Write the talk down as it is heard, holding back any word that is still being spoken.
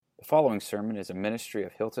following sermon is a ministry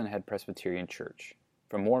of Hilton Head Presbyterian Church.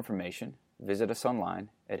 For more information, visit us online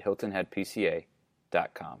at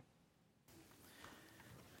hiltonheadpca.com.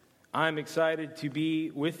 I'm excited to be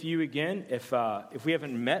with you again. If we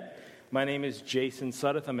haven't met, my name is Jason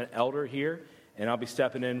Suddeth. I'm an elder here, and I'll be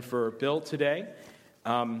stepping in for Bill today.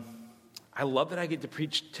 I love that I get to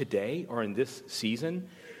preach today or in this season.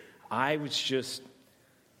 I know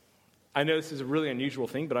this is a really unusual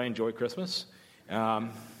thing, but I enjoy Christmas.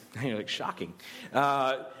 You're like, shocking.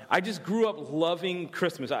 I just grew up loving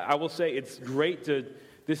Christmas. I will say it's great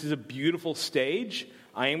this is a beautiful stage.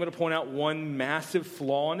 I am going to point out one massive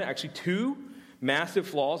flaw in it, actually two massive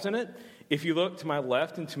flaws in it. If you look to my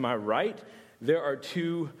left and to my right, there are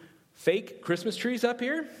two fake Christmas trees up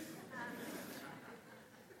here.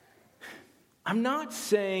 I'm not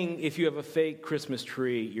saying if you have a fake Christmas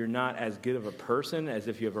tree, you're not as good of a person as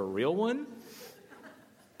if you have a real one.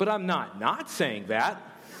 But I'm not saying that.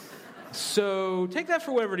 So take that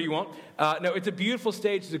for whatever you want. No, it's a beautiful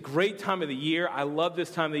stage. It's a great time of the year. I love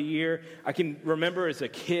this time of the year. I can remember as a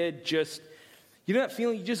kid you know that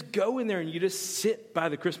feeling? You just go in there and you just sit by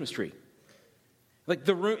the Christmas tree. Like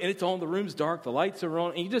the room, and it's on, the room's dark, the lights are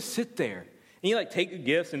on, and you just sit there. And you take the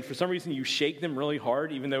gifts, and for some reason you shake them really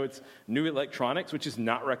hard, even though it's new electronics, which is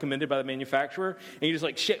not recommended by the manufacturer. And you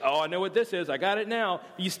just shake, I know what this is, I got it now.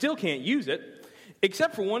 But you still can't use it.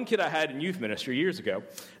 Except for one kid I had in youth ministry years ago.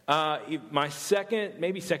 My second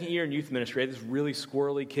year in youth ministry, I had this really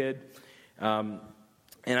squirrely kid. And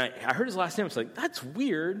I heard his last name. I was like, that's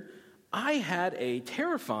weird. I had a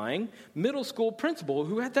terrifying middle school principal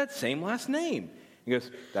who had that same last name. He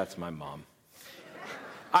goes, that's my mom.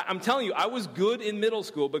 I'm telling you, I was good in middle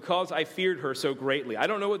school because I feared her so greatly. I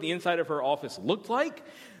don't know what the inside of her office looked like,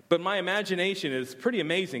 but my imagination is pretty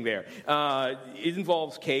amazing there. It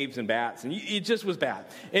involves caves and bats, and it just was bad.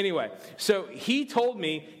 Anyway, so he told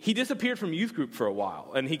me he disappeared from youth group for a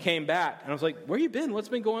while, and he came back, and I was like, where you been? What's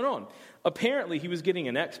been going on? Apparently, he was getting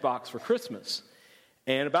an Xbox for Christmas,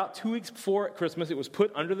 and about 2 weeks before Christmas, it was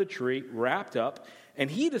put under the tree, wrapped up, and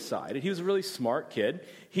he decided, he was a really smart kid,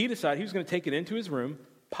 he decided he was going to take it into his room,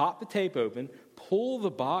 pop the tape open, pull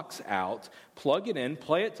the box out, plug it in,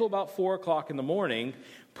 play it till about 4 o'clock in the morning,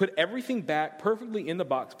 put everything back perfectly in the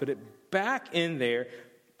box, put it back in there,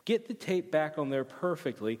 get the tape back on there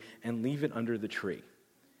perfectly, and leave it under the tree.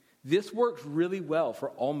 This worked really well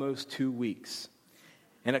for almost 2 weeks.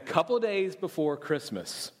 And a couple of days before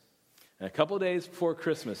Christmas,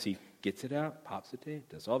 he gets it out, pops the tape,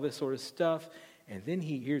 does all this sort of stuff, and then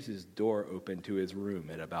he hears his door open to his room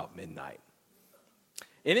at about midnight.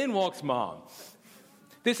 And in walks Mom.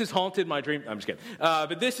 This has haunted my dream. I'm just kidding.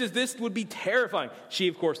 But this would be terrifying. She,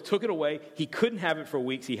 of course, took it away. He couldn't have it for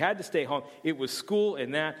weeks. He had to stay home. It was school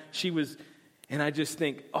and that. And I just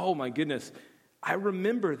think, oh my goodness. I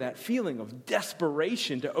remember that feeling of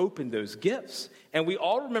desperation to open those gifts. And we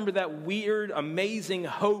all remember that weird, amazing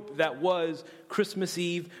hope that was Christmas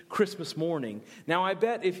Eve, Christmas morning. Now, I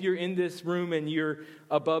bet if you're in this room and you're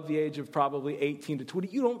above the age of probably 18 to 20,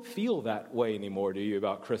 you don't feel that way anymore, do you,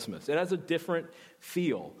 about Christmas? It has a different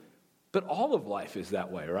feel. But all of life is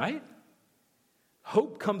that way, right?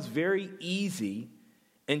 Hope comes very easy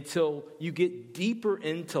until you get deeper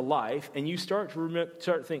into life and you start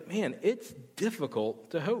to think, man, it's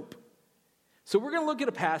difficult to hope. So we're going to look at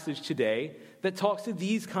a passage today that talks to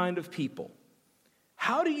these kind of people.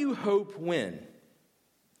 How do you hope when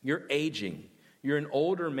you're aging, you're an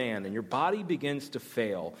older man, and your body begins to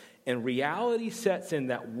fail, and reality sets in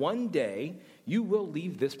that one day you will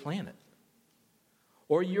leave this planet?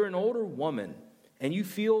 Or you're an older woman, and you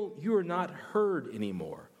feel you are not heard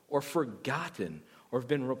anymore, or forgotten, or have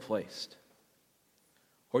been replaced.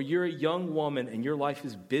 Or you're a young woman and your life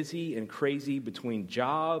is busy and crazy between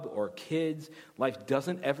job or kids. Life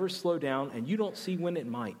doesn't ever slow down and you don't see when it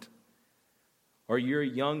might. Or you're a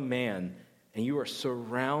young man and you are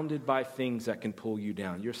surrounded by things that can pull you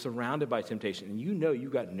down. You're surrounded by temptation and you know you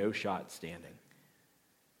got no shot standing.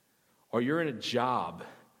 Or you're in a job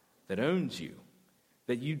that owns you,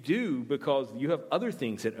 that you do because you have other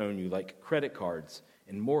things that own you, like credit cards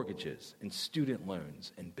and mortgages and student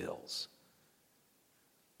loans and bills.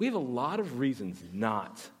 We have a lot of reasons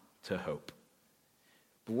not to hope.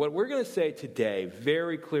 But what we're going to say today,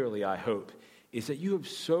 very clearly, I hope, is that you have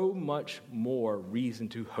so much more reason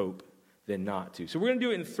to hope than not to. So we're going to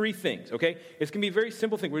do it in three things, okay? It's going to be a very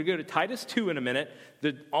simple thing. We're going to go to Titus 2 in a minute.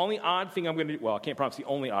 The only odd thing I'm going to do, well, I can't promise the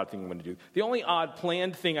only odd thing I'm going to do. The only odd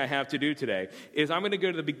planned thing I have to do today is I'm going to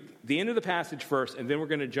go to the end of the passage first, and then we're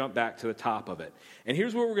going to jump back to the top of it. And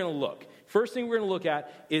here's where we're going to look. First thing we're going to look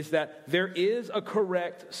at is that there is a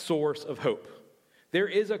correct source of hope. There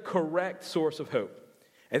is a correct source of hope.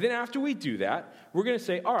 And then after we do that, we're going to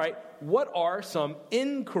say, all right, what are some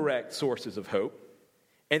incorrect sources of hope?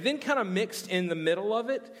 And then kind of mixed in the middle of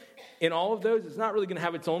it, in all of those, it's not really going to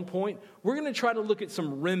have its own point. We're going to try to look at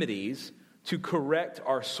some remedies to correct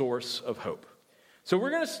our source of hope. So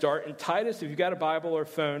we're going to start in Titus, if you've got a Bible or a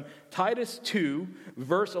phone, Titus 2,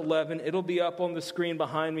 verse 11. It'll be up on the screen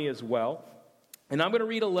behind me as well. And I'm going to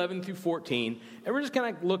read 11 through 14, and we're just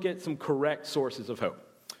going to look at some correct sources of hope.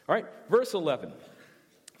 All right, verse 11.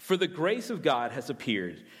 For the grace of God has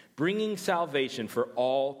appeared, bringing salvation for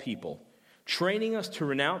all people, training us to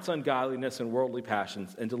renounce ungodliness and worldly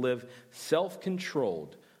passions and to live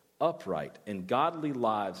self-controlled, upright, and godly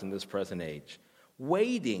lives in this present age,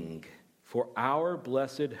 waiting for our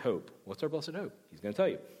blessed hope. What's our blessed hope? He's going to tell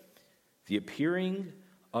you. The appearing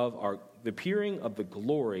of the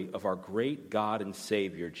glory of our great God and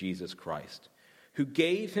Savior, Jesus Christ, who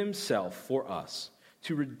gave himself for us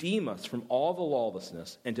to redeem us from all the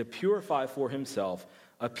lawlessness and to purify for himself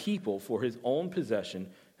a people for his own possession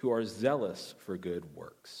who are zealous for good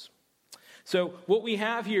works. So what we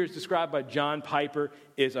have here is described by John Piper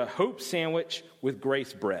is a hope sandwich with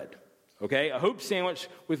grace bread. Okay, a hope sandwich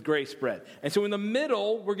with grace bread. And so in the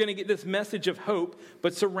middle, we're going to get this message of hope,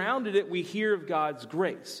 but surrounded it, we hear of God's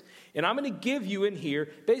grace. And I'm going to give you in here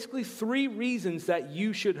basically 3 reasons that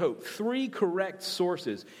you should hope, 3 correct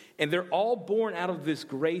sources, and they're all born out of this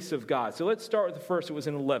grace of God. So let's start with the first. It was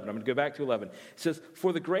in 11. I'm going to go back to 11. It says,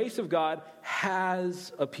 for the grace of God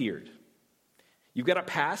has appeared. You've got a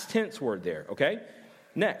past tense word there, okay?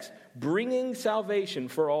 Next, bringing salvation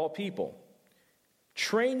for all people.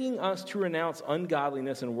 Training us to renounce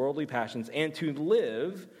ungodliness and worldly passions and to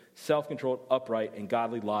live self-controlled, upright, and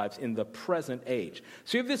godly lives in the present age.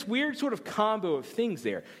 So you have this weird sort of combo of things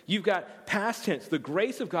there. You've got past tense, the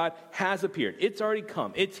grace of God has appeared. It's already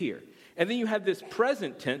come. It's here. And then you have this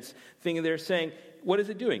present tense thing there saying, what is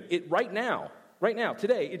it doing? Right now,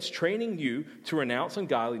 today, it's training you to renounce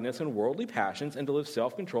ungodliness and worldly passions and to live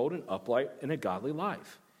self-controlled and upright in a godly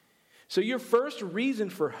life. So your first reason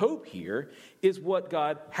for hope here is what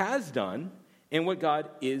God has done and what God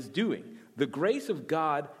is doing. The grace of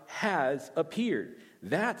God has appeared.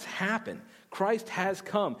 That's happened. Christ has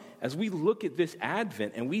come. As we look at this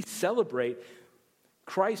Advent and we celebrate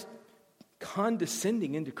Christ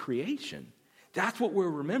condescending into creation, that's what we're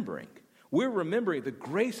remembering. We're remembering the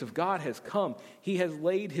grace of God has come. He has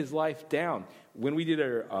laid his life down. When we did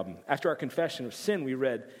after our confession of sin, we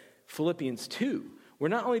read Philippians 2. Where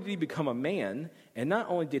not only did he become a man, and not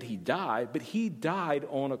only did he die, but he died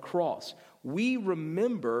on a cross. We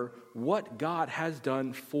remember what God has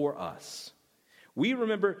done for us. We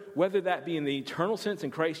remember, whether that be in the eternal sense in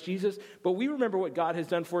Christ Jesus, but we remember what God has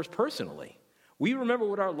done for us personally. We remember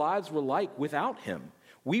what our lives were like without him.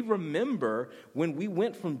 We remember when we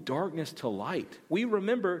went from darkness to light. We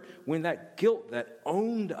remember when that guilt that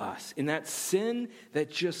owned us, in that sin that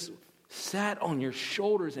just sat on your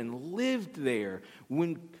shoulders and lived there,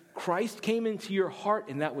 when Christ came into your heart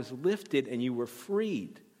and that was lifted and you were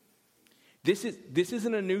freed. This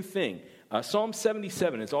isn't a new thing. Psalm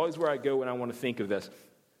 77 is always where I go when I want to think of this.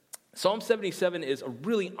 Psalm 77 is a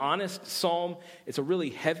really honest psalm. It's a really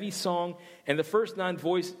heavy song. And the first 9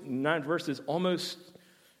 verses almost,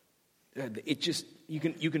 you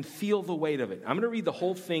can feel the weight of it. I'm going to read the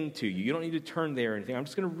whole thing to you. You don't need to turn there or anything. I'm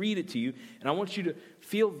just going to read it to you. And I want you to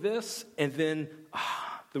feel this and then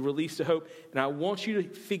the release to hope. And I want you to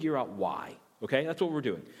figure out why. Okay? That's what we're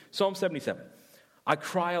doing. Psalm 77. I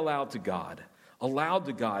cry aloud to God,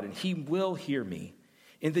 and he will hear me.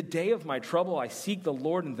 In the day of my trouble, I seek the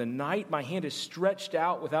Lord. In the night, my hand is stretched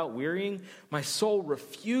out without wearying. My soul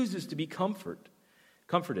refuses to be comforted.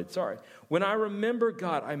 When I remember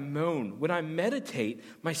God, I moan. When I meditate,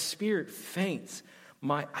 my spirit faints.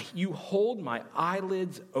 You hold my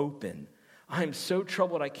eyelids open. I am so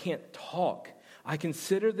troubled I can't talk. I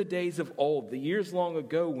consider the days of old, the years long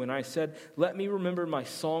ago when I said, let me remember my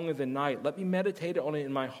song of the night. Let me meditate on it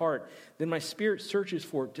in my heart. Then my spirit searches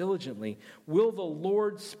for it diligently. Will the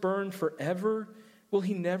Lord spurn forever? Will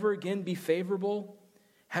he never again be favorable?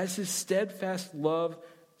 Has his steadfast love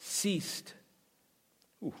ceased?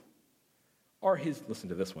 Listen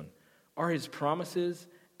to this one. Are his promises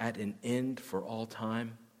at an end for all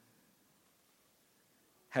time?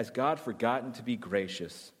 Has God forgotten to be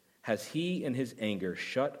gracious? Has he in his anger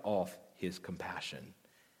shut off his compassion?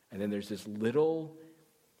 And then there's this little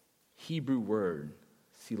Hebrew word,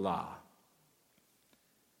 Selah,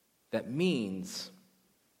 that means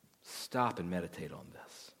stop and meditate on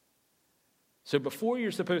this. So before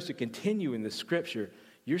you're supposed to continue in the scripture,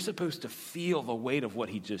 you're supposed to feel the weight of what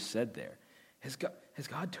he just said there. Has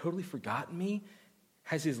God totally forgotten me?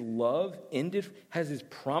 Has his love ended? Has his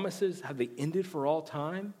promises, have they ended for all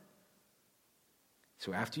time?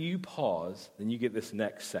 So after you pause, then you get this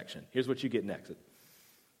next section. Here's what you get next.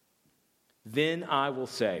 Then I will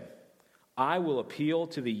say, I will appeal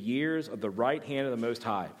to the years of the right hand of the Most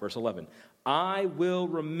High. Verse 11. I will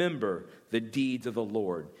remember the deeds of the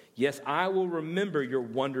Lord. Yes, I will remember your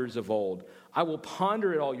wonders of old. I will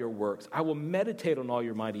ponder at all your works. I will meditate on all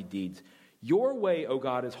your mighty deeds. Your way, O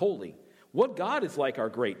God, is holy. What God is like our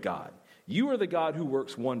great God? You are the God who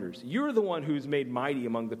works wonders. You are the one who is made mighty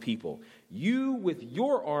among the people. You with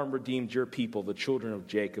your arm redeemed your people, the children of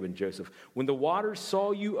Jacob and Joseph. When the waters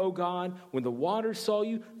saw you, O God, when the waters saw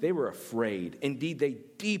you, they were afraid. Indeed, they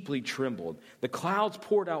deeply trembled. The clouds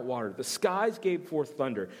poured out water. The skies gave forth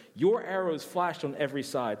thunder. Your arrows flashed on every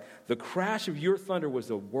side. The crash of your thunder was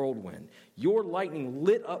a whirlwind. Your lightning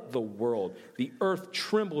lit up the world. The earth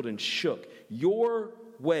trembled and shook. Your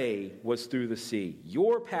way was through the sea,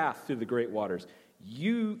 your path through the great waters.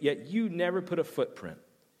 Yet you never put a footprint.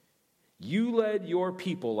 You led your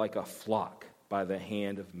people like a flock by the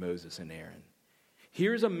hand of Moses and Aaron.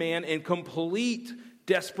 Here's a man in complete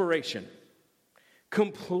desperation,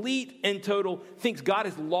 complete and total, thinks God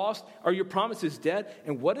is lost or your promise is dead.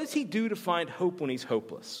 And what does he do to find hope when he's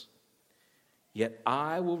hopeless? Yet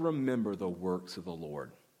I will remember the works of the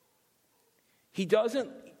Lord. He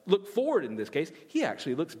doesn't look forward in this case. He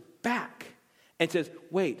actually looks back and says,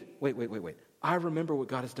 wait. I remember what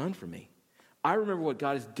God has done for me. I remember what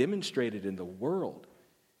God has demonstrated in the world.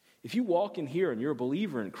 If you walk in here and you're a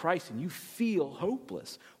believer in Christ and you feel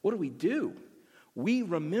hopeless, what do? We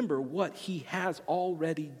remember what he has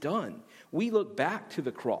already done. We look back to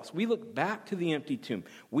the cross. We look back to the empty tomb.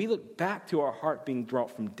 We look back to our heart being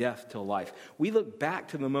brought from death to life. We look back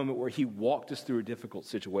to the moment where he walked us through a difficult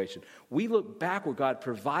situation. We look back where God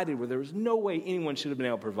provided where there was no way anyone should have been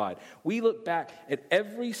able to provide. We look back at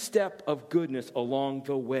every step of goodness along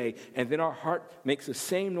the way, and then our heart makes the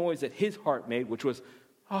same noise that his heart made, which was,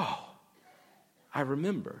 oh, I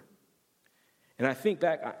remember. And I think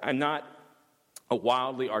back, I'm not a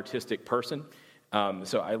wildly artistic person.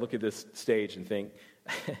 So I look at this stage and think,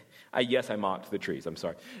 yes, I mocked the trees. I'm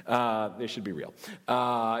sorry. They should be real.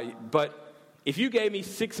 But if you gave me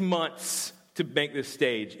 6 months to make this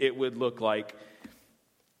stage, it would look like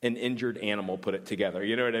an injured animal put it together.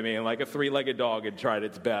 You know what I mean? Like a 3-legged dog had tried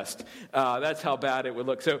its best. That's how bad it would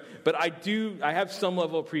look. But I have some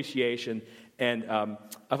level of appreciation. And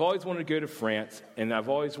I've always wanted to go to France, and I've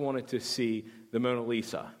always wanted to see the Mona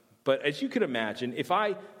Lisa. But as you could imagine, if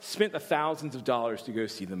I spent the thousands of dollars to go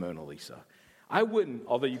see the Mona Lisa, I wouldn't,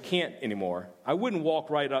 although you can't anymore, I wouldn't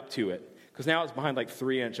walk right up to it. Because now it's behind like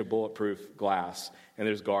 3-inch of bulletproof glass, and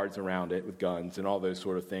there's guards around it with guns and all those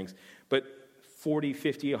sort of things. But 40,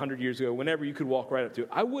 50, 100 years ago, whenever you could walk right up to it,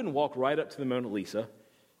 I wouldn't walk right up to the Mona Lisa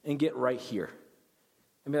and get right here.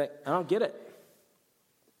 And be like, I don't get it.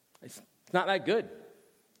 It's not that good.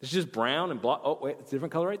 It's just brown and black. Oh, wait, it's a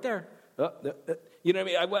different color right there. You know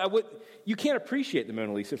what I mean? You can't appreciate the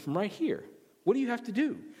Mona Lisa from right here. What do you have to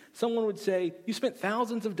do? Someone would say, you spent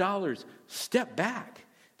thousands of dollars. Step back.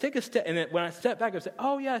 Take a step. And then when I step back, I would say,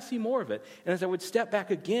 oh, yeah, I see more of it. And as I would step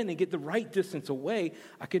back again and get the right distance away,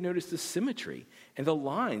 I could notice the symmetry and the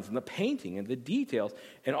lines and the painting and the details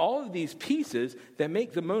and all of these pieces that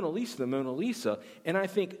make the Mona Lisa. And I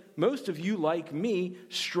think most of you, like me,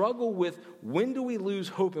 struggle with when do we lose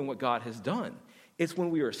hope in what God has done? It's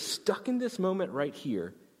when we are stuck in this moment right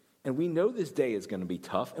here, and we know this day is going to be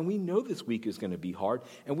tough, and we know this week is going to be hard,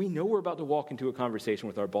 and we know we're about to walk into a conversation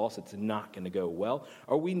with our boss that's not going to go well,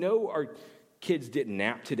 or we know our kids didn't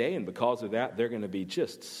nap today, and because of that, they're going to be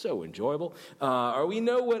just so enjoyable, or we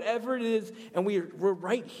know whatever it is, and we're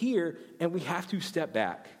right here, and we have to step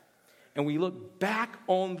back, and we look back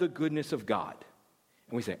on the goodness of God,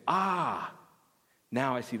 and we say, now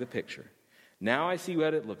I see the picture. Now I see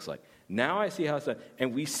what it looks like. Now I see how it's done.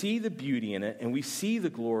 And we see the beauty in it, and we see the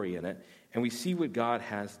glory in it, and we see what God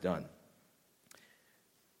has done.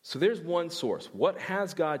 So there's one source. What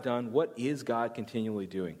has God done? What is God continually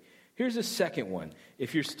doing? Here's a second one.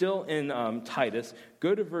 If you're still in Titus,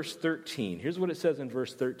 go to verse 13. Here's what it says in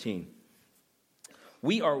verse 13.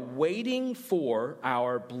 We are waiting for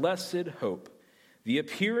our blessed hope, the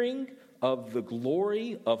appearing of the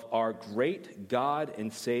glory of our great God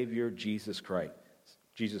and Savior, Jesus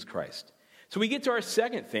Christ. So we get to our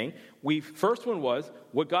second thing. First one was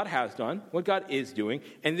what God has done, what God is doing,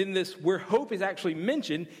 and then this, where hope is actually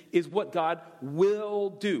mentioned, is what God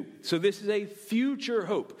will do. So this is a future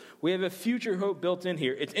hope. We have a future hope built in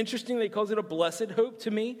here. It's interesting that he calls it a blessed hope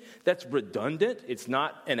to me. That's redundant. It's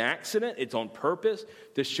not an accident. It's on purpose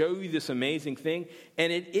to show you this amazing thing.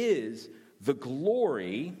 And it is the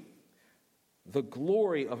glory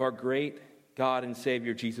of our great God and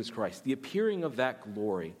Savior, Jesus Christ, the appearing of that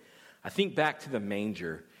glory. I think back to the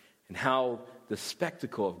manger and how the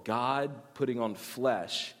spectacle of God putting on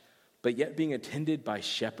flesh, but yet being attended by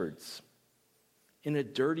shepherds in a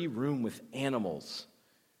dirty room with animals.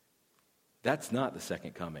 That's not the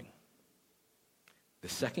second coming. The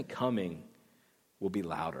second coming will be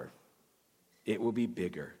louder. It will be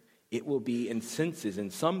bigger. It will be, in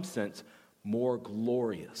some sense, more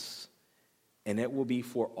glorious. And it will be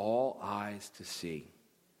for all eyes to see.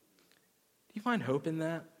 Do you find hope in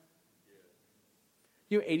that?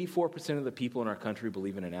 You know, 84% of the people in our country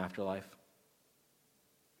believe in an afterlife.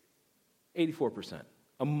 84%.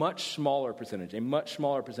 A much smaller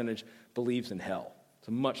percentage believes in hell. It's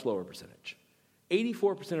a much lower percentage.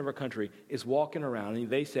 84% of our country is walking around and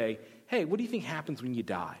they say, hey, what do you think happens when you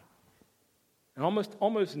die? And almost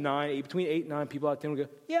between 8 and 9 people out there will go,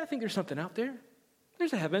 yeah, I think there's something out there.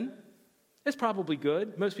 There's a heaven. It's probably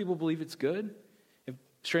good. Most people believe it's good.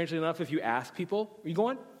 Strangely enough, if you ask people, are you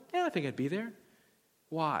going? Yeah, I think I'd be there.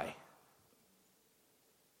 Why?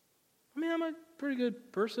 I mean, I'm a pretty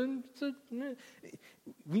good person.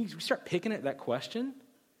 When you start picking at that question,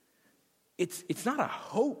 it's not a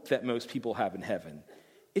hope that most people have in heaven.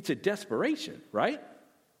 It's a desperation, right?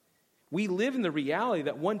 We live in the reality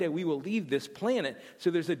that one day we will leave this planet,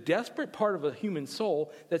 so there's a desperate part of a human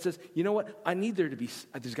soul that says, you know what,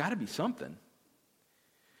 there's got to be something.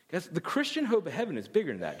 Because the Christian hope of heaven is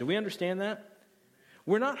bigger than that. Do we understand that?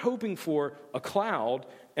 We're not hoping for a cloud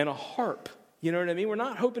and a harp. You know what I mean? We're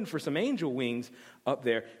not hoping for some angel wings up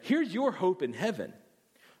there. Here's your hope in heaven.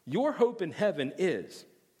 Your hope in heaven is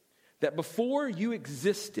that before you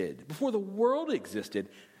existed, before the world existed,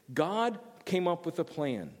 God came up with a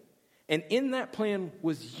plan. And in that plan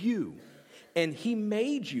was you. And he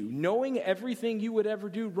made you, knowing everything you would ever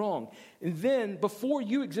do wrong. And then, before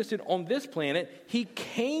you existed on this planet, he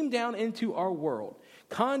came down into our world,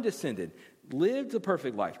 condescended, lived a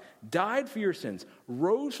perfect life, died for your sins,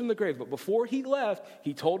 rose from the grave. But before he left,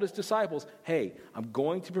 he told his disciples, hey, I'm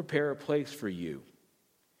going to prepare a place for you.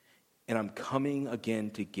 And I'm coming again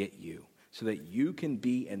to get you so that you can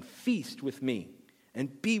be and feast with me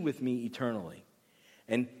and be with me eternally.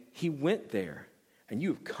 And he went there, and you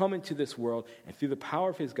have come into this world, and through the power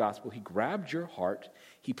of his gospel, he grabbed your heart.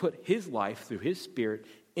 He put his life through his spirit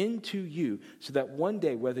into you so that one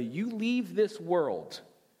day, whether you leave this world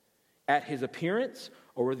at his appearance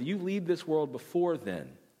or whether you leave this world before then,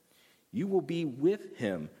 you will be with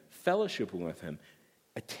him, fellowshipping with him,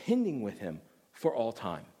 attending with him for all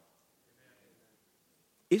time.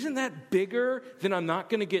 Isn't that bigger than I'm not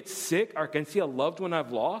going to get sick or I can see a loved one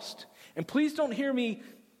I've lost? And please don't hear me.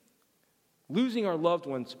 Losing our loved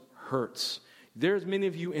ones hurts. There's many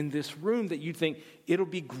of you in this room that you think, it'll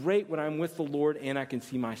be great when I'm with the Lord and I can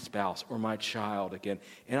see my spouse or my child again.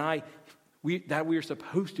 And we are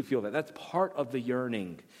supposed to feel that. That's part of the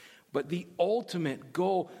yearning. But the ultimate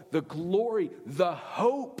goal, the glory, the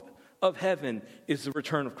hope of heaven is the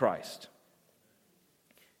return of Christ.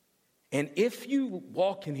 And if you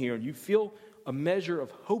walk in here and you feel a measure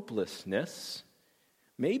of hopelessness,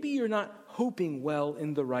 maybe you're not hoping well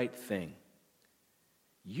in the right thing.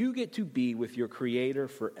 You get to be with your Creator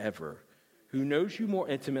forever, who knows you more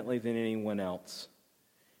intimately than anyone else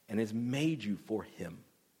and has made you for him.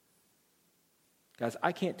 Guys,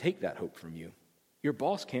 I can't take that hope from you. Your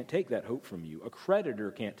boss can't take that hope from you. A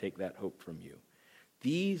creditor can't take that hope from you.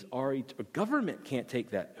 A government can't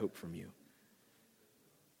take that hope from you.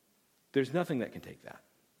 There's nothing that can take that.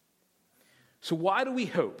 So why do we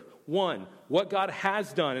hope? 1, what God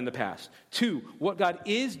has done in the past. 2, what God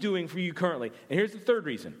is doing for you currently. And here's the third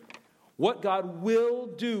reason. What God will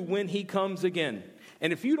do when he comes again.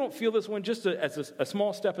 And if you don't feel this one, just as a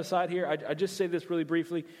small step aside here, I just say this really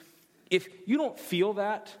briefly. If you don't feel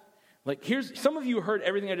that, like some of you heard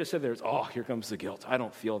everything I just said there. Here comes the guilt. I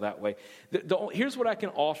don't feel that way. Here's what I can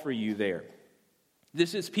offer you there.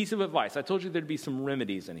 This is a piece of advice. I told you there'd be some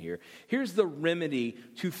remedies in here. Here's the remedy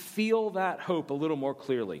to feel that hope a little more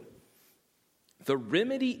clearly. The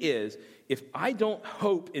remedy is, if I don't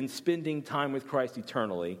hope in spending time with Christ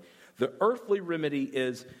eternally, the earthly remedy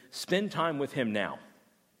is spend time with him now.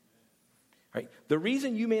 Right? The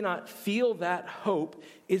reason you may not feel that hope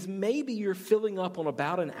is maybe you're filling up on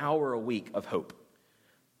about an hour a week of hope.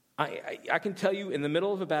 I can tell you in the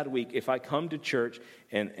middle of a bad week, if I come to church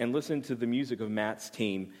and listen to the music of Matt's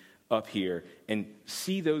team up here and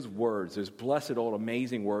see those words, those blessed old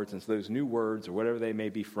amazing words, and so those new words or whatever they may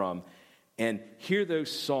be from, and hear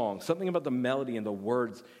those songs, something about the melody and the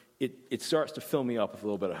words, it starts to fill me up with a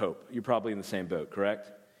little bit of hope. You're probably in the same boat,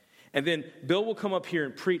 correct? And then Bill will come up here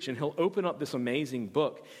and preach, and he'll open up this amazing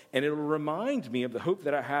book, and it'll remind me of the hope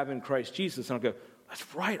that I have in Christ Jesus. And I'll go,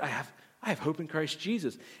 that's right, I have hope in Christ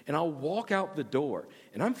Jesus. And I'll walk out the door,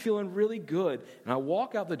 and I'm feeling really good. And I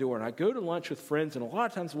walk out the door, and I go to lunch with friends, and a lot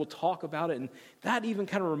of times we'll talk about it, and that even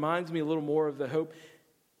kind of reminds me a little more of the hope.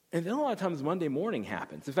 And then a lot of times Monday morning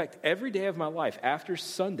happens. In fact, every day of my life after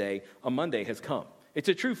Sunday, a Monday has come. It's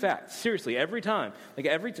a true fact. Seriously, every time. Like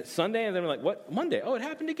every Sunday, and then we're like, what? Monday? Oh, it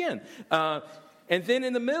happened again. And then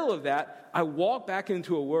in the middle of that, I walk back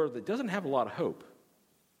into a world that doesn't have a lot of hope.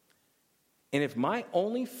 And if my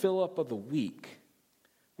only fill up of the week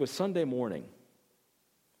was Sunday morning,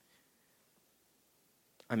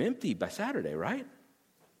 I'm empty by Saturday, right?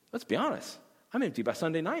 Let's be honest. I'm empty by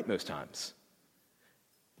Sunday night most times.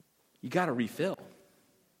 You got to refill.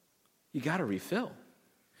 You got to refill.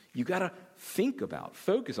 You got to think about,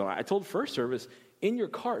 focus on. I told first service, in your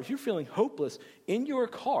car, if you're feeling hopeless, in your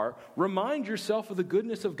car, remind yourself of the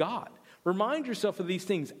goodness of God. Remind yourself of these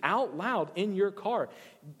things out loud in your car.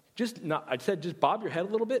 Just bob your head a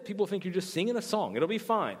little bit. People think you're just singing a song. It'll be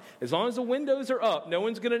fine. As long as the windows are up, no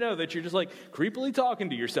one's going to know that you're just like creepily talking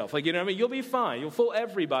to yourself. Like, you know what I mean? You'll be fine. You'll fool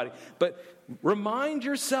everybody. But remind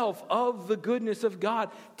yourself of the goodness of God.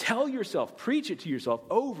 Tell yourself, preach it to yourself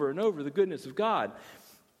over and over, the goodness of God.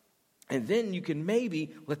 And then you can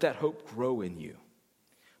maybe let that hope grow in you.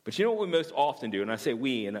 But you know what we most often do, and I say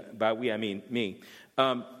we, and by we I mean me,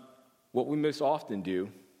 what we most often do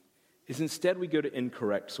is instead we go to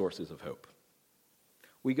incorrect sources of hope.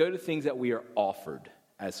 We go to things that we are offered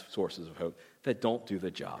as sources of hope that don't do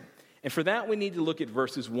the job. And for that, we need to look at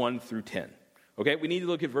verses 1 through 10. Okay, we need to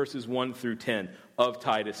look at verses 1 through 10 of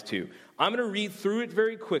Titus 2. I'm going to read through it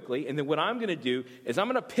very quickly, and then what I'm going to do is I'm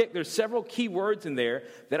going to pick, there's several key words in there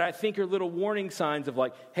that I think are little warning signs of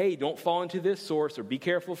like, hey, don't fall into this source or be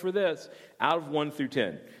careful for this, out of 1 through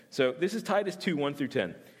 10. So this is Titus 2, 1 through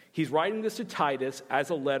 10. He's writing this to Titus as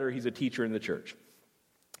a letter. He's a teacher in the church.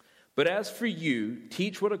 But as for you,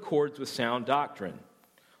 teach what accords with sound doctrine.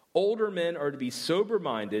 Older men are to be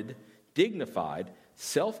sober-minded, dignified,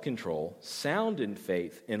 self-control, sound in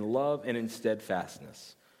faith, in love, and in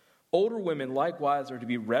steadfastness. Older women likewise are to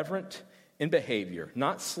be reverent in behavior,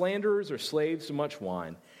 not slanderers or slaves to much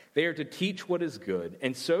wine. They are to teach what is good,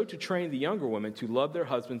 and so to train the younger women to love their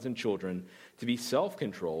husbands and children, to be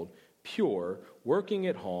self-controlled, pure, working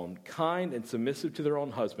at home, kind and submissive to their own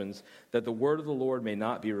husbands, that the word of the Lord may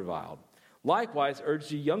not be reviled. Likewise, urge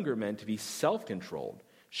the younger men to be self-controlled.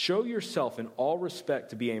 Show yourself in all respect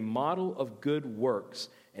to be a model of good works,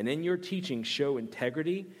 and in your teaching show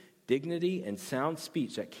integrity, dignity, and sound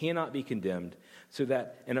speech that cannot be condemned, so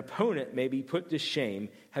that an opponent may be put to shame,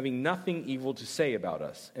 having nothing evil to say about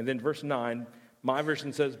us. And then verse 9, my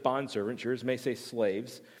version says bondservants, yours may say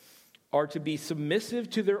slaves, are to be submissive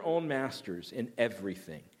to their own masters in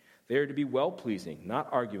everything. They are to be well-pleasing,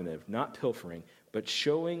 not argumentative, not pilfering, but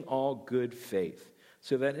showing all good faith,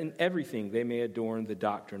 so that in everything they may adorn the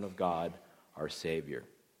doctrine of God, our Savior.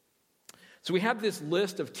 So we have this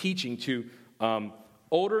list of teaching to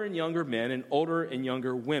older and younger men and older and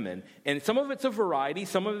younger women. And some of it's a variety,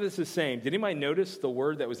 some of it's the same. Did anybody notice the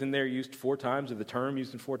word that was in there used 4 times, or the term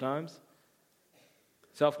used in 4 times?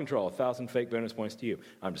 Self-control, 1,000 fake bonus points to you.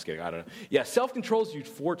 I'm just kidding, I don't know. Yeah, self-control is used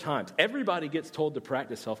 4 times. Everybody gets told to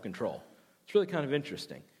practice self-control. It's really kind of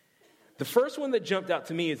interesting. The first one that jumped out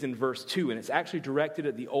to me is in verse 2, and it's actually directed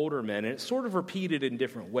at the older men, and it's sort of repeated in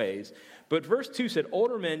different ways. But verse 2 said,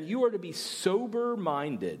 older men, you are to be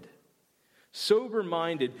sober-minded.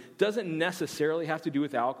 Sober-minded doesn't necessarily have to do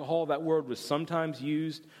with alcohol. That word was sometimes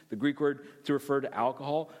used, the Greek word, to refer to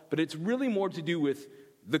alcohol, but it's really more to do with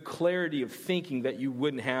the clarity of thinking that you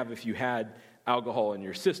wouldn't have if you had alcohol in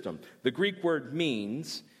your system. The Greek word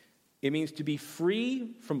means to be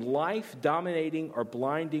free from life-dominating or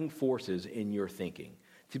blinding forces in your thinking.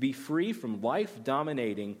 To be free from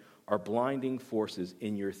life-dominating or blinding forces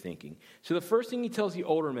in your thinking. So the first thing he tells the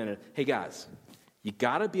older men is, hey guys, you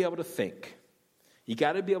got to be able to think. You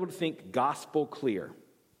got to be able to think gospel clear.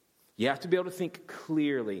 You have to be able to think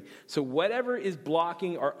clearly. So whatever is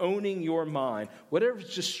blocking or owning your mind, whatever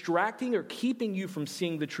is distracting or keeping you from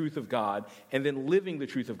seeing the truth of God and then living the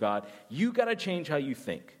truth of God, you got to change how you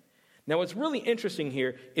think. Now, what's really interesting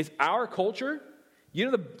here is our culture, you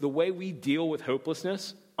know the way we deal with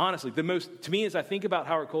hopelessness? Honestly, to me, as I think about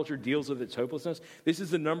how our culture deals with its hopelessness, this is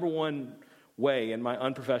the number one way, in my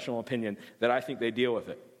unprofessional opinion, that I think they deal with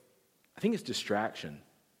it. I think it's distraction.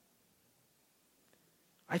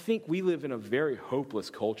 I think we live in a very hopeless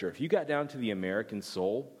culture. If you got down to the American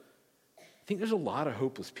soul, I think there's a lot of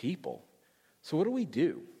hopeless people. So what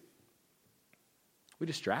do? We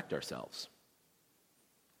distract ourselves.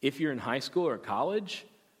 If you're in high school or college,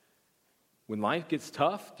 when life gets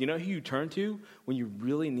tough, do you know who you turn to when you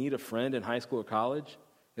really need a friend in high school or college?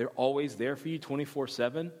 They're always there for you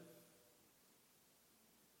 24/7.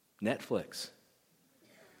 Netflix.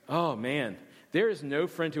 Oh, man. There is no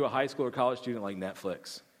friend to a high school or college student like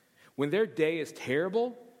Netflix. When their day is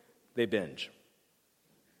terrible, they binge.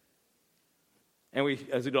 And we,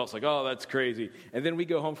 as adults, like, oh, that's crazy. And then we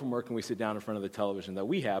go home from work and we sit down in front of the television that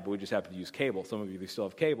we have, but we just happen to use cable. Some of you still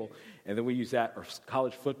have cable. And then we use that, or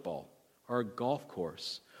college football, or a golf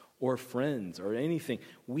course, or friends, or anything.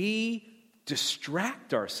 We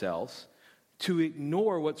distract ourselves to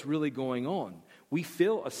ignore what's really going on. We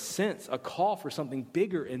feel a sense, a call for something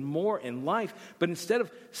bigger and more in life, but instead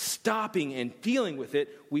of stopping and dealing with it,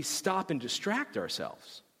 we stop and distract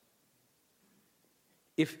ourselves.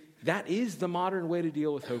 If that is the modern way to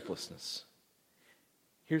deal with hopelessness,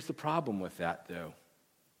 here's the problem with that, though.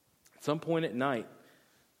 At some point at night,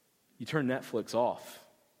 you turn Netflix off,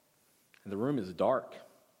 and the room is dark,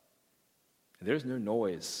 and there's no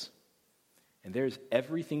noise, and there's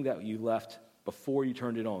everything that you left before you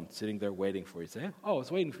turned it on, sitting there waiting for you. Say, oh,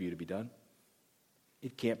 it's waiting for you to be done.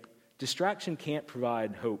 Distraction can't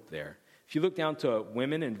provide hope there. If you look down to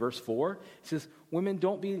women in verse 4, it says, women,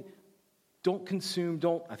 don't consume,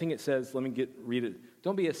 I think it says, read it.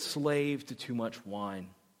 Don't be a slave to too much wine.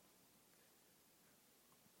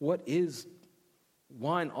 What is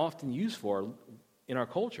wine often used for in our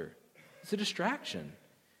culture? It's a distraction.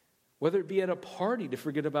 Whether it be at a party to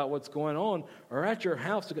forget about what's going on, or at your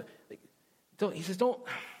house. He says,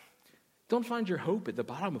 don't find your hope at the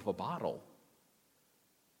bottom of a bottle.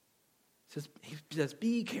 He says,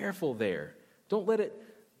 be careful there. Don't let it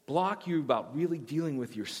block you about really dealing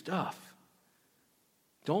with your stuff.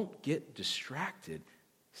 Don't get distracted.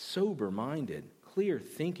 Sober-minded, clear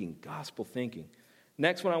thinking, gospel thinking.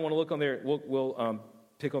 Next one I want to look on there, we'll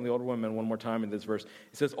pick on the older women one more time in this verse.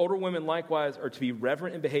 It says, older women likewise are to be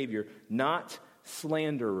reverent in behavior, not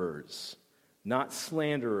slanderers. Not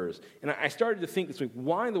slanderers. And I started to think this week,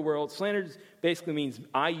 why in the world? Slander basically means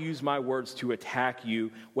I use my words to attack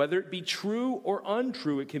you. Whether it be true or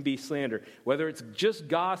untrue, it can be slander. Whether it's just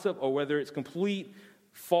gossip or whether it's complete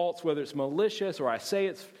false, whether it's malicious or I say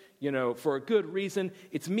it's, for a good reason.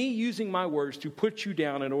 It's me using my words to put you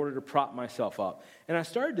down in order to prop myself up. And I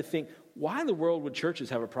started to think, why in the world would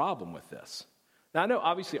churches have a problem with this? Now, I know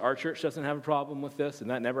obviously our church doesn't have a problem with this, and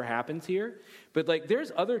that never happens here. But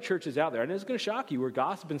there's other churches out there, and it's going to shock you, where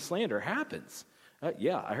gossip and slander happens.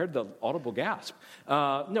 Yeah, I heard the audible gasp.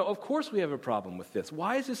 No, of course we have a problem with this.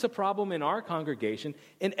 Why is this a problem in our congregation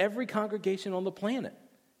and every congregation on the planet?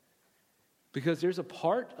 Because there's a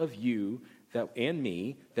part of you and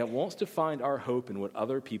me that wants to find our hope in what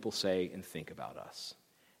other people say and think about us.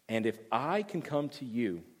 And if I can come to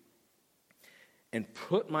you and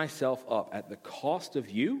put myself up at the cost of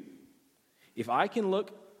you, if I can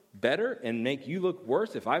look better and make you look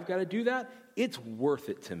worse, if I've got to do that, it's worth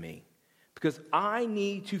it to me. Because I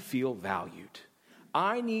need to feel valued.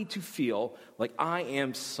 I need to feel like I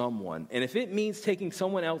am someone. And if it means taking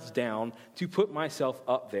someone else down to put myself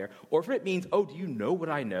up there, or if it means, oh, do you know what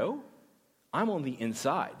I know? I'm on the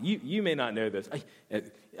inside. You may not know this.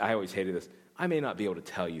 I always hated this. I may not be able to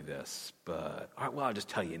tell you this, but, I'll just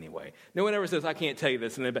tell you anyway. No one ever says, I can't tell you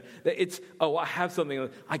this. And it's, I have something,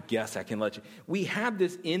 I guess I can let you. We have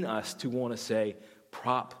this in us to want to say,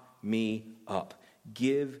 prop me up.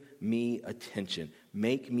 Give me attention.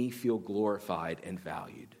 Make me feel glorified and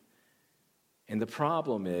valued. And the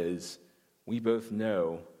problem is, we both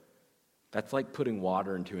know that's like putting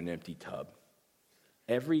water into an empty tub.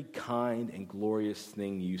 Every kind and glorious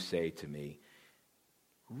thing you say to me,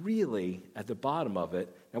 really, at the bottom of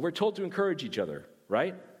it, now we're told to encourage each other,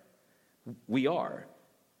 right? We are.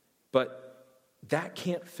 But that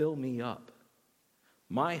can't fill me up.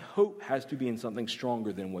 My hope has to be in something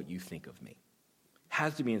stronger than what you think of me.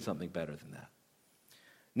 Has to be in something better than that.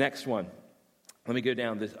 Next one. Let me go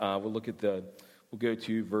down this. We'll go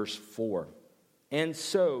to verse 4. And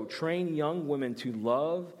so, train young women to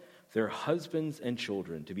love their husbands and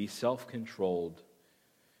children, to be self-controlled,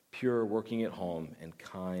 pure, working at home, and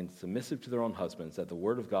kind, submissive to their own husbands, that the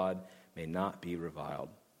word of God may not be reviled.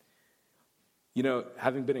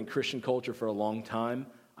 Having been in Christian culture for a long time,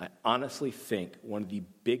 I honestly think one of the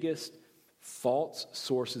biggest false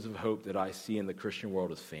sources of hope that I see in the Christian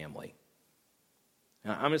world is family.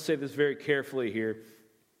 Now, I'm going to say this very carefully here.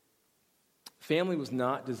 Family was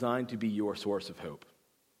not designed to be your source of hope.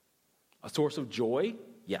 A source of joy?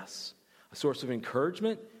 Yes. A source of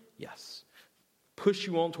encouragement? Yes. Push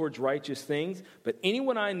you on towards righteous things. But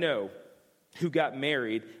anyone I know who got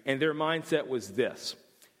married and their mindset was this: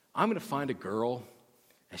 I'm going to find a girl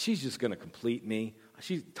and she's just going to complete me.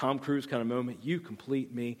 She's Tom Cruise kind of moment, you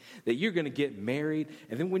complete me, that you're going to get married,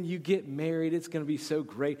 and then when you get married, it's going to be so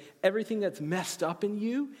great. Everything that's messed up in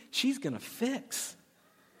you, she's going to fix.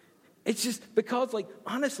 It's just because, like,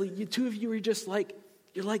 honestly, you two of you are just like,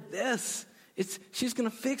 you're like this. She's going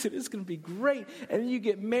to fix it. It's going to be great. And then you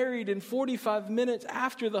get married, and 45 minutes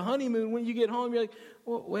after the honeymoon, when you get home, you're like,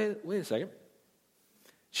 well, wait a second.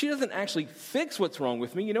 She doesn't actually fix what's wrong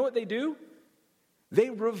with me. You know what they do? They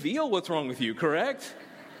reveal what's wrong with you, correct?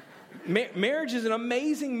 Marriage is an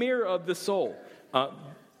amazing mirror of the soul.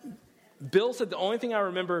 Bill said the only thing I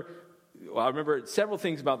remember several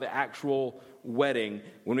things about the actual wedding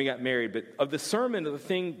when we got married, but of the sermon, of the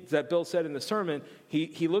things that Bill said in the sermon,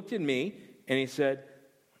 he looked at me and he said,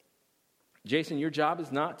 Jason, your job is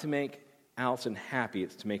not to make Allison happy,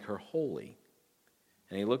 it's to make her holy.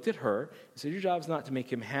 And he looked at her and said, your job is not to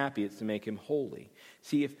make him happy, it's to make him holy.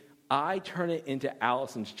 See, if I turn it into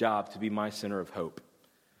Allison's job to be my center of hope,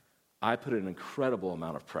 I put an incredible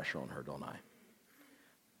amount of pressure on her, don't I?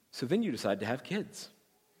 So then you decide to have kids.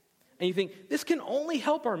 And you think, this can only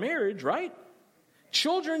help our marriage, right?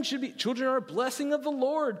 Children are a blessing of the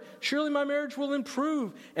Lord. Surely my marriage will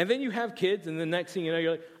improve. And then you have kids, and the next thing you know,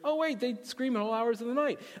 you're like, oh, wait, they scream at all hours of the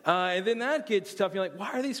night. And then that gets tough. You're like,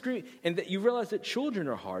 why are they screaming? And you realize that children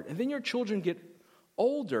are hard. And then your children get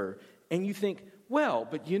older, and you think, well,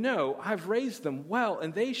 but I've raised them well,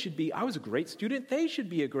 and I was a great student, they should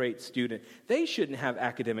be a great student. They shouldn't have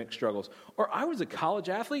academic struggles. Or I was a college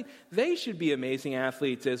athlete, they should be amazing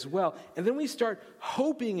athletes as well. And then we start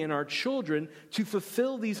hoping in our children to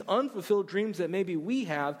fulfill these unfulfilled dreams that maybe we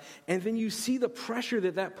have, and then you see the pressure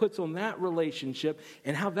that puts on that relationship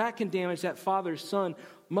and how that can damage that father-son,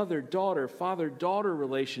 mother-daughter, father-daughter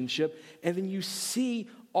relationship, and then you see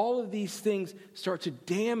all of these things start to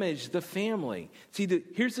damage the family. See,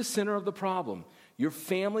 here's the center of the problem. Your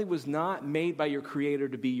family was not made by your Creator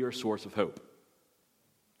to be your source of hope.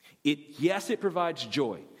 Yes, it provides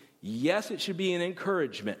joy. Yes, it should be an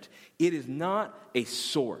encouragement. It is not a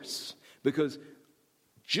source. Because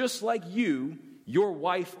just like you, your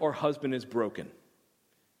wife or husband is broken.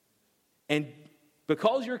 And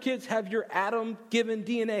because your kids have your Adam-given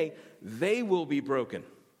DNA, they will be broken.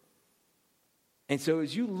 And so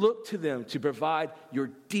as you look to them to provide your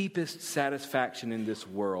deepest satisfaction in this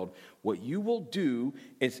world, what you will do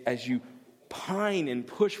is, as you pine and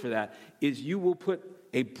push for that, is you will put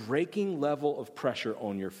a breaking level of pressure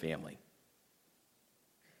on your family.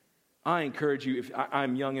 I encourage you,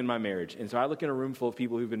 I'm young in my marriage, and so I look in a room full of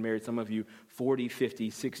people who've been married, some of you 40, 50,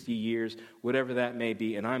 60 years, whatever that may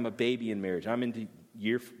be, and I'm a baby in marriage. I'm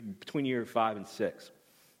between year 5 and 6.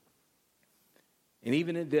 And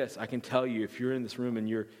even in this, I can tell you, if you're in this room and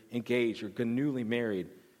you're engaged or newly married,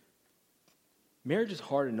 marriage is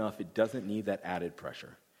hard enough. It doesn't need that added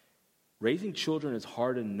pressure. Raising children is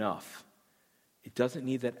hard enough. It doesn't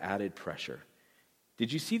need that added pressure.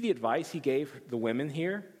 Did you see the advice he gave the women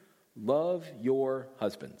here? Love your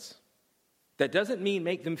husbands. That doesn't mean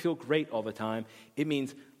make them feel great all the time. It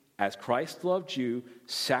means, as Christ loved you,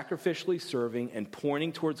 sacrificially serving and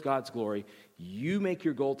pointing towards God's glory, you make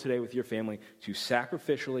your goal today with your family to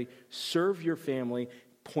sacrificially serve your family,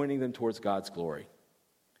 pointing them towards God's glory.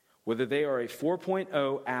 Whether they are a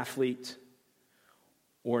 4.0 athlete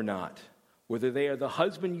or not, whether they are the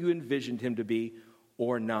husband you envisioned him to be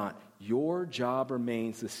or not, your job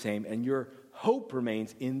remains the same and your hope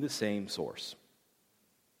remains in the same source.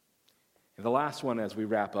 And the last one as we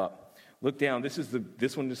wrap up, look down. This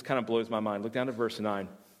one just kind of blows my mind. Look down to verse 9.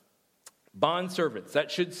 Bond servants. That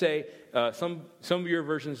should say, some of your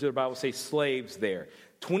versions of the Bible say slaves there.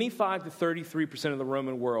 25 to 33% of the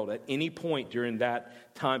Roman world at any point during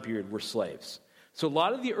that time period were slaves. So a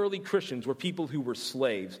lot of the early Christians were people who were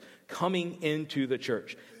slaves coming into the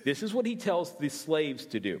church. This is what he tells the slaves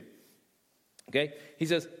to do. Okay? He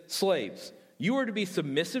says, slaves, you are to be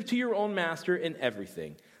submissive to your own master in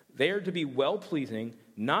everything. They are to be well-pleasing,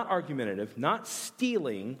 not argumentative, not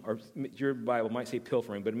stealing, or your Bible might say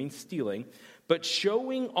pilfering, but it means stealing, but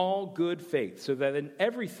showing all good faith, so that in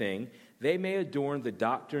everything they may adorn the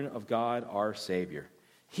doctrine of God our Savior.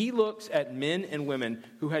 He looks at men and women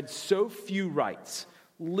who had so few rights.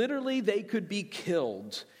 Literally, they could be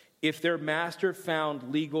killed if their master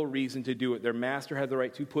found legal reason to do it. Their master had the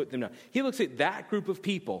right to put them down. He looks at that group of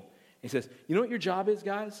people and says, you know what your job is,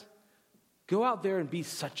 guys? Go out there and be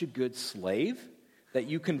such a good slave that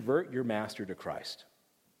you convert your master to Christ.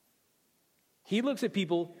 He looks at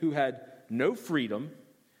people who had no freedom,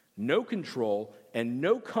 no control, and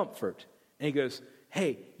no comfort, and he goes,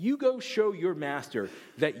 hey, you go show your master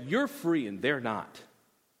that you're free and they're not.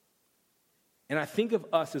 And I think of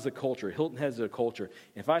us as a culture, Hilton Head as a culture.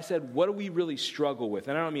 If I said, what do we really struggle with?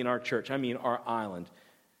 And I don't mean our church, I mean our island.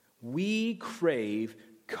 We crave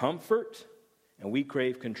comfort and we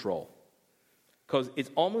crave control. Because it's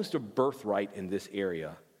almost a birthright in this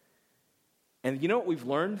area. And you know what we've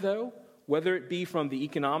learned, though? Whether it be from the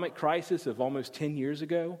economic crisis of almost 10 years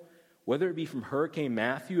ago, whether it be from Hurricane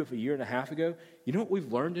Matthew of a year and a half ago, you know what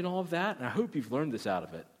we've learned in all of that? And I hope you've learned this out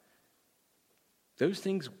of it. Those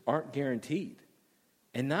things aren't guaranteed.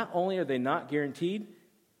 And not only are they not guaranteed,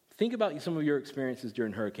 think about some of your experiences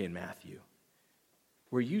during Hurricane Matthew,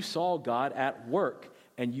 where you saw God at work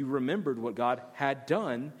and you remembered what God had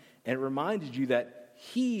done, and it reminded you that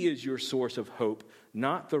He is your source of hope,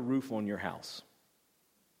 not the roof on your house,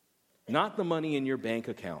 not the money in your bank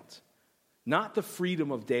account, not the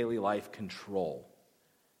freedom of daily life control.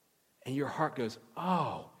 And your heart goes,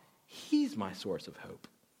 oh, He's my source of hope.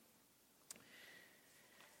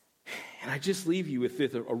 And I just leave you with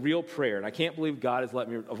this, a real prayer. And I can't believe God has let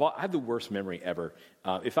me, I have the worst memory ever.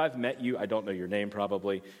 If I've met you, I don't know your name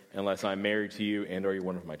probably, unless I'm married to you and or you're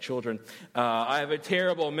one of my children. I have a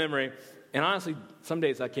terrible memory. And honestly, some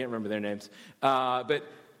days I can't remember their names. But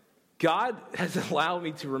God has allowed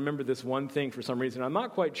me to remember this one thing for some reason. I'm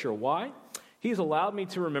not quite sure why. He's allowed me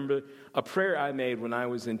to remember a prayer I made when I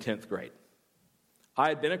was in 10th grade. I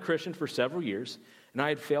had been a Christian for several years, and I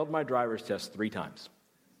had failed my driver's test 3 times.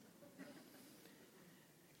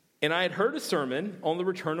 And I had heard a sermon on the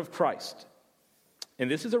return of Christ.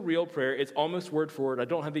 And this is a real prayer. It's almost word for word. I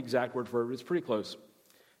don't have the exact word for it, but it's pretty close. I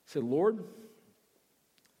said, Lord,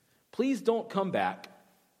 please don't come back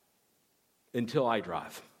until I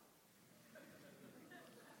drive.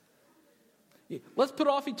 Let's put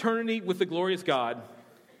off eternity with the glorious God.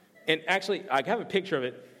 And actually, I have a picture of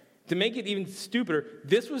it. To make it even stupider,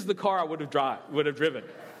 this was the car I would have driven.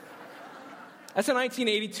 That's a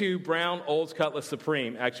 1982 brown Olds Cutlass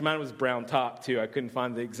Supreme. Actually, mine was brown top, too. I couldn't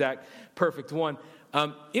find the exact perfect one.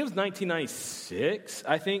 It was 1996,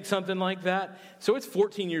 I think, something like that. So it's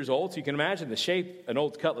 14 years old, so you can imagine the shape an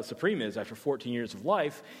Olds Cutlass Supreme is after 14 years of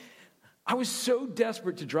life. I was so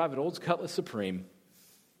desperate to drive an Olds Cutlass Supreme,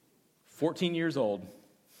 14 years old,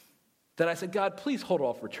 that I said, God, please hold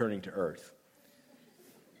off returning to earth.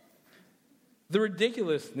 The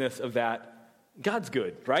ridiculousness of that, God's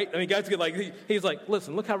good, right? I mean, God's good. Like He's like,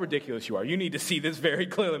 listen, look how ridiculous you are. You need to see this very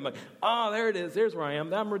clearly. I'm like, oh, there it is. There's where I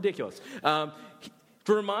am. I'm ridiculous. To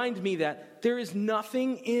remind me that there is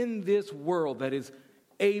nothing in this world that is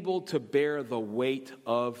able to bear the weight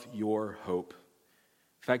of your hope.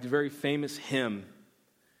 In fact, a very famous hymn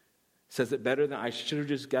says it better than I should have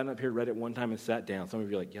just gotten up here, read it one time, and sat down. Some of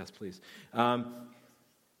you are like, yes, please. I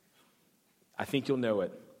think you'll know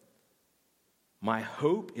it. My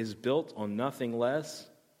hope is built on nothing less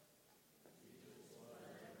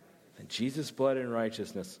than Jesus' blood and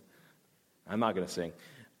righteousness. I'm not going to sing.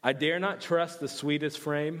 I dare not trust the sweetest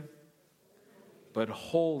frame, but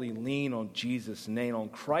wholly lean on Jesus' name. On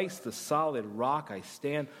Christ, the solid rock, I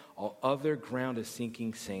stand. All other ground is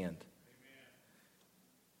sinking sand.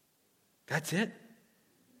 That's it.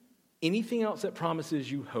 Anything else that promises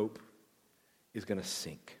you hope is going to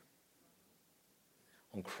sink.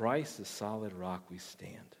 On Christ, the solid rock, we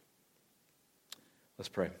stand. Let's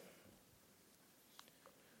pray.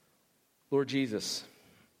 Lord Jesus,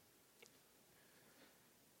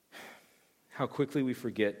 how quickly we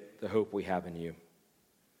forget the hope we have in you.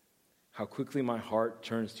 How quickly my heart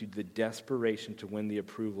turns to the desperation to win the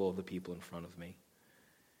approval of the people in front of me.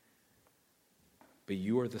 But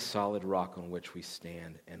you are the solid rock on which we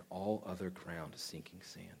stand, and all other ground is sinking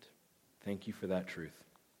sand. Thank you for that truth.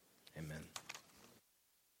 Amen.